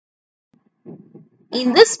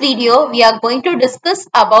In this video, we are going to discuss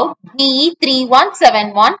about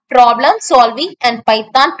GE3171 Problem Solving and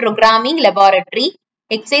Python Programming Laboratory,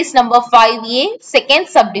 exercise number 5a, second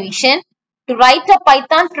subdivision, to write a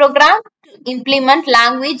Python program to implement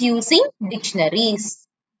language using dictionaries.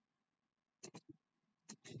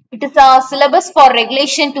 It is a syllabus for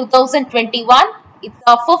regulation 2021. It's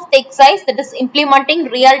a fifth exercise, that is implementing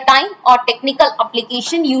real-time or technical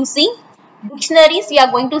application using dictionaries. We are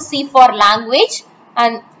going to see for language,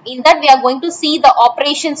 and in that we are going to see the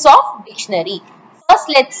operations of dictionary. First,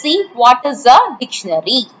 let's see what is a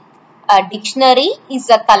dictionary. A dictionary is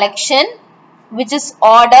a collection which is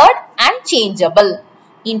ordered and changeable.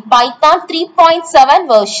 In Python 3.7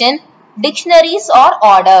 version, dictionaries are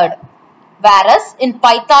ordered, whereas in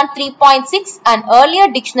Python 3.6 and earlier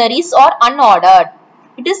dictionaries are unordered.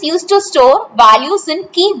 It is used to store values in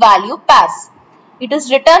key value pairs. It is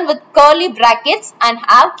written with curly brackets and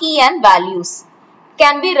have key and values.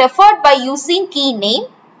 Can be referred by using key name.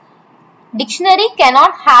 Dictionary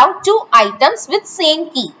cannot have two items with same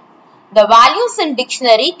key. The values in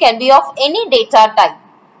dictionary can be of any data type.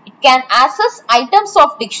 It can access items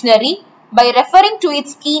of dictionary by referring to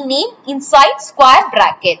its key name inside square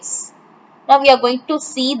brackets. Now we are going to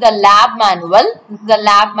see the lab manual. This is the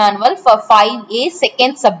lab manual for 5a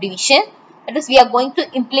second subdivision. That is, we are going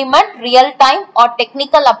to implement real-time or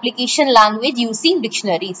technical application language using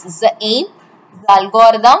dictionaries. This is the aim, this is the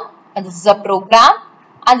algorithm, and this is the program,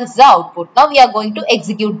 and this is the output. Now we are going to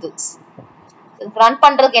execute this. Run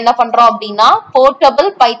பண்றதுக்கு என்ன பண்றோம் அப்படினா portable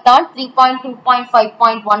python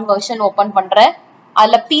 3.2.5.1 version open பண்றேன்.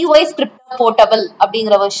 அதுல py script portable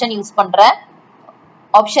அப்படிங்கற version use பண்றேன்.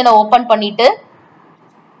 ஆப்ஷனை open பண்ணிட்டு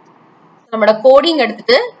நம்மளோட கோடிங்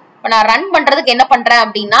எடுத்துட்டு இப்ப நான் ரன் பண்றதுக்கு என்ன பண்றேன்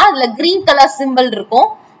அப்படினா இதுல கிரீன் கலர் சிம்பல் இருக்கும்.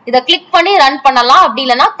 இத கிளிக் பண்ணி ரன் பண்ணலாம். அப்படி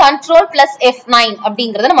இல்லனா Ctrl + F9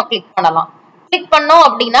 அப்படிங்கறத நம்ம கிளிக் பண்ணலாம். கிளிக் பண்ணோம்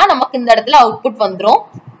அப்படினா நமக்கு இந்த இடத்துல அவுட்புட் வந்துரும்.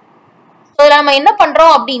 சோ இத நம்ம என்ன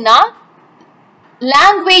பண்றோம் அப்படினா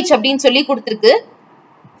language அப்படினு சொல்லி கொடுத்திருக்கு.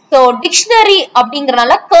 சோ டிக்ஷனரி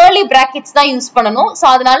அப்படிங்கறனால curly brackets தான் யூஸ் பண்ணனும். சோ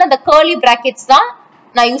அதனால இந்த curly brackets தான்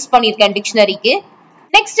நான் யூஸ் பண்ணிருக்கேன் டிக்ஷனரிக்கு.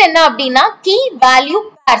 நெக்ஸ்ட் என்ன அப்படினா key value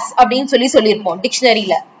pairs அப்படினு சொல்லிருப்போம்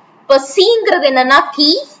டிக்ஷனரியில. இப்ப C என்னன்னா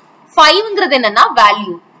key, 5ங்கிறது என்னன்னா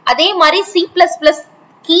value. அதே மாதிரி C++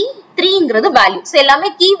 key, 3ங்கிறது value. சோ எல்லாமே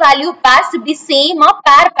key value pairs இப்படி சேமா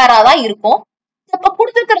பேரா தான் இருக்கும். இப்ப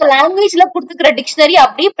கொடுத்திருக்கிற லாங்குவேஜ்ல கொடுத்திருக்கிற டிக்ஷனரி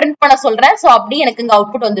அப்படியே பிரிண்ட் பண்ண சொல்றேன். சோ அப்படியே எனக்கு இங்க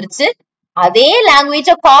அவுட்புட் வந்துருச்சு. அதே லாங்குவேஜ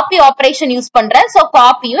காப்பி ஆபரேஷன் யூஸ் பண்றேன். சோ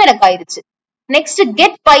காப்பியும் எனக்கு ஆயிருச்சு. நெக்ஸ்ட்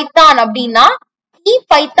get python அப்படினா key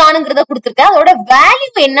pythonங்கிறத கொடுத்திருக்கேன். அதோட வேல்யூ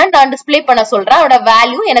என்னன்னு நான் டிஸ்ப்ளே பண்ண சொல்றேன். அதோட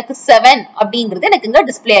வேல்யூ எனக்கு 7 அப்படிங்கிறது எனக்கு இங்க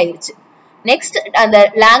டிஸ்ப்ளே ஆயிருச்சு. நெக்ஸ்ட் அந்த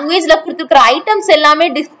லாங்குவேஜ்ல கொடுத்திருக்கிற ஐட்டம்ஸ் எல்லாமே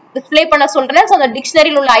டிஸ்ப்ளே பண்ண சொல்றேன். சோ அந்த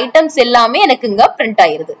டிக்ஷனரியில உள்ள ஐட்டம்ஸ் எல்லாமே எனக்கு இங்க பிரிண்ட்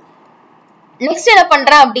ஆயிருது. நெக்ஸ்ட் என்ன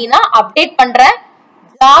பண்றேன் அப்படினா அப்டேட் பண்றேன்.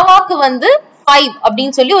 ஜாவாக்கு 5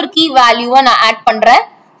 அப்படினு சொல்லி ஒரு கீ வேல்யூவை நான் ஆட் பண்றேன்.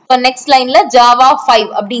 சோ நெக்ஸ்ட் லைன்ல ஜாவா 5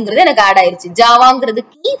 அப்படிங்கிறது எனக்கு ஆட் ஆயிருச்சு. ஜாவாங்கிறது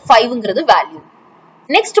key, 5ங்கிறது value.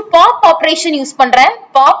 Next pop operation use பண்றேன்.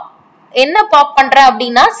 பாப் என்ன பாப் பண்றேன்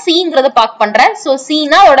அப்படினா cங்கிறது பாப் பண்றேன். சோ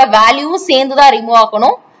cனா அதோட வேல்யூவும் சேர்ந்து தான் ரிமூவ்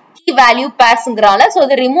ஆகணும். கீ வேல்யூ பேர்ஸ்ங்கறால சோ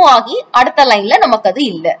அது ரிமூவ் ஆகி அடுத்த லைன்ல நமக்கு அது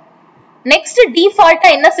இல்ல. நெக்ஸ்ட் டிஃபால்ட்டா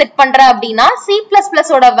என்ன செட் பண்றேன் அப்படினா C++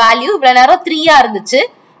 ஓட வேல்யூ இவ்வளவு நேரம் 3ஆ இருந்துச்சு.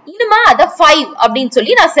 இனிமே அத 5 அப்படினு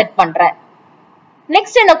சொல்லி நான் செட் பண்றேன்.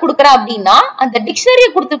 நெக்ஸ்ட் என்ன கொடுக்கறேன் அப்படினா அந்த டிக்ஷனரியை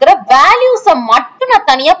கொடுத்திருக்கிற வேல்யூஸ மட்டும் நான்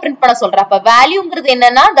தனியா பிரிண்ட் பண்ண சொல்றேன். அப்ப வேல்யூங்கிறது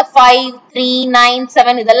என்னன்னா the 5, 3, 9,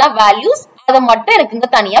 7 இதெல்லாம் வேல்யூஸ். அத மட்டும் எனக்கு இங்க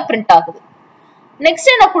தனியா பிரிண்ட் ஆகுது.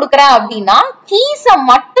 நெக்ஸ்ட் என்ன கொடுக்கறேன் அப்படினா கீஸ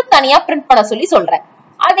மட்டும் தனியா பிரிண்ட் பண்ண சொல்லி சொல்றேன்.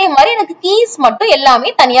 அதே மாதிரி எனக்கு கீஸ் மட்டும் எல்லாமே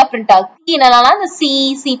தனியா பிரிண்ட் ஆகுது. கீ என்னன்னா இந்த C,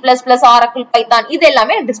 C++, Oracle, Python இது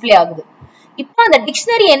எல்லாமே டிஸ்ப்ளே ஆகுது. இப்போ அந்த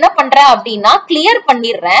டிக்ஷனரி என்ன பண்றேன் அப்படினா கிளியர்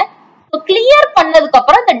பண்ணிடுறேன். சோ கிளியர் பண்ணதுக்கு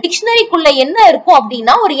அப்புறம் அந்த டிக்ஷனரிக்குள்ள என்ன இருக்கும்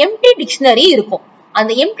அப்படினா ஒரு எம்ப்டி டிக்ஷனரி இருக்கும்.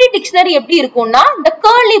 அந்த எம்ப்டி டிக்ஷனரி எப்படி இருக்கும்னா இந்த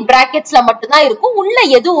curly bracketsல மட்டும் தான் இருக்கும். உள்ள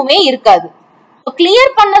எதுவுமே இருக்காது. சோ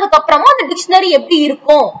கிளியர் பண்ணதுக்கு அப்புறமா அந்த டிக்ஷனரி எப்படி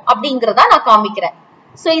இருக்கும் அப்படிங்கறத நான் காமிக்கிறேன்.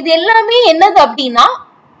 சோ இது எல்லாமே என்னது அப்படினா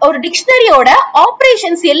ஒரு டிக்ஷனரியோட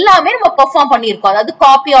ஆபரேஷன்ஸ் எல்லாமே நம்ம பெர்ஃபார்ம் பண்ணிருக்கோம். அதாவது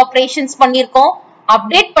காப்பி ஆபரேஷன்ஸ் பண்ணிருக்கோம்,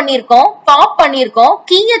 அப்டேட் பண்ணிருக்கோம், பாப் பண்ணிருக்கோம்,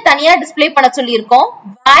 கீயை தனியா டிஸ்ப்ளே பண்ண சொல்லிருக்கோம்,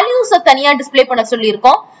 வேல்யூஸ தனியா டிஸ்ப்ளே பண்ண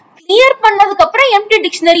சொல்லிருக்கோம். கிளியர் பண்ணதுக்கு அப்புறம் எம்ப்டி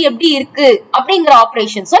டிக்ஷனரி எப்படி இருக்கு அப்படிங்கிற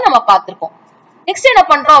ஆபரேஷன்ஸும் நம்ம பார்த்திருக்கோம். நெக்ஸ்ட் என்ன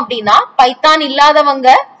பண்றோம் அப்படின்னா பைத்தான் இல்லாதவங்க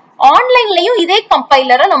ஆன்லைன்லயும் இதே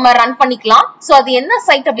கம்பைலரை நம்ம ரன் பண்ணிக்கலாம். சோ அது என்ன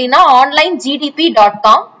சைட் அப்படின்னா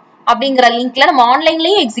onlinegdp.com அப்படிங்கிற லிங்க்ல நம்ம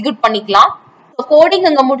ஆன்லைன்லயும் எக்ஸிக்யூட் பண்ணிக்கலாம். கோடிங்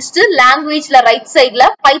அங்க முடிச்சுட்டு லாங்குவேஜ்ல ரைட் சைட்ல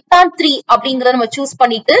Python 3 அப்படிங்கறத நம்ம சூஸ்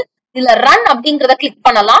பண்ணிட்டு இல்ல ரன் அப்படிங்கறத கிளிக்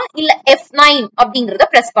பண்ணலாம். இல்ல F9 அப்படிங்கறத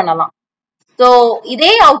பிரஸ் பண்ணலாம். சோ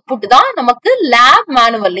இதே அவுட்புட் தான் நமக்கு லேப்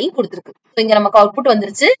மேனுவல்லையும் கொடுத்திருக்கு. இங்க நமக்கு அவுட்புட்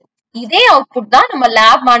வந்துருச்சு. இதே அவுட்புட் தான் நம்ம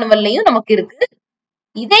லேப் மேனுவல்லையும் நமக்கு இருக்கு.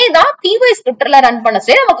 இதே தான் py ஸ்கிரிப்டர்ல ரன் பண்ண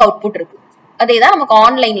சரி நமக்கு அவுட்புட் இருக்கு. அதே தான் நமக்கு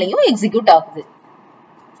ஆன்லைன்லயும் எக்ஸிக்யூட் ஆகுது.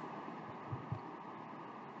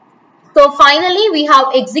 So finally we have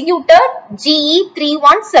executed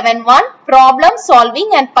GE3171 problem solving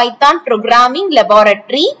and Python programming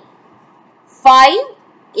laboratory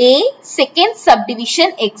 5A second subdivision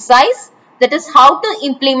exercise, that is how to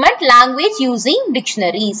implement language using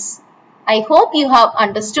dictionaries. I hope you have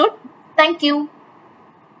understood. Thank you.